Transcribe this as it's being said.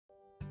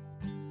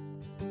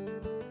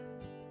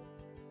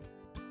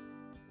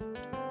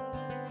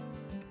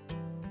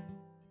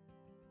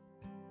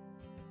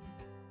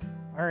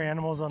Our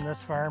animals on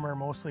this farm are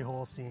mostly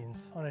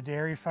Holsteins. On a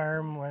dairy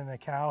farm, when a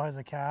cow has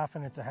a calf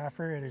and it's a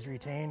heifer, it is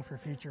retained for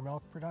future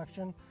milk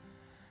production.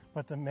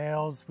 But the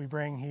males we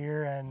bring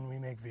here and we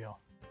make veal.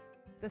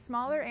 The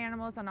smaller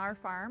animals on our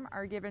farm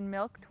are given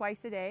milk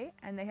twice a day,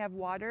 and they have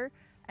water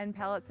and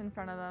pellets in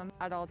front of them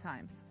at all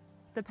times.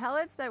 The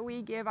pellets that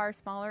we give our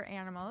smaller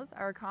animals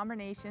are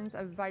combinations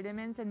of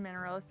vitamins and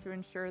minerals to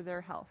ensure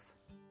their health.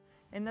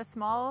 In the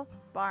small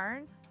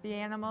barn, the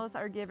animals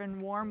are given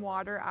warm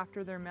water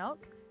after their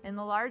milk. In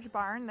the large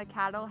barn, the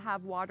cattle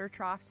have water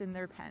troughs in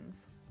their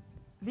pens.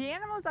 The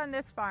animals on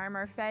this farm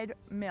are fed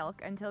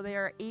milk until they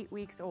are 8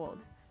 weeks old.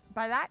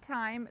 By that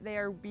time, they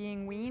are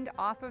being weaned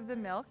off of the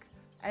milk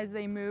as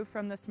they move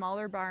from the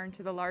smaller barn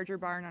to the larger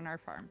barn on our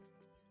farm.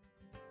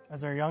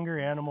 As our younger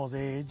animals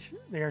age,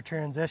 they are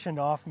transitioned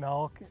off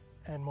milk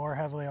and more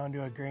heavily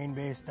onto a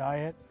grain-based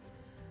diet,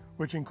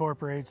 which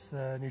incorporates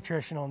the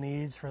nutritional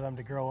needs for them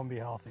to grow and be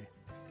healthy.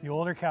 The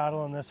older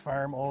cattle on this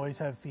farm always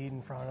have feed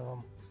in front of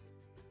them.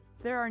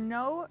 There are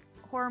no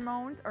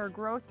hormones or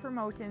growth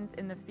promotants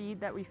in the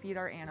feed that we feed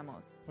our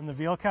animals. When the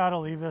veal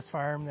cattle leave this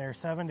farm, they are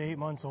 7 to 8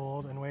 months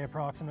old and weigh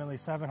approximately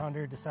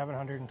 700 to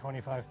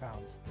 725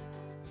 pounds.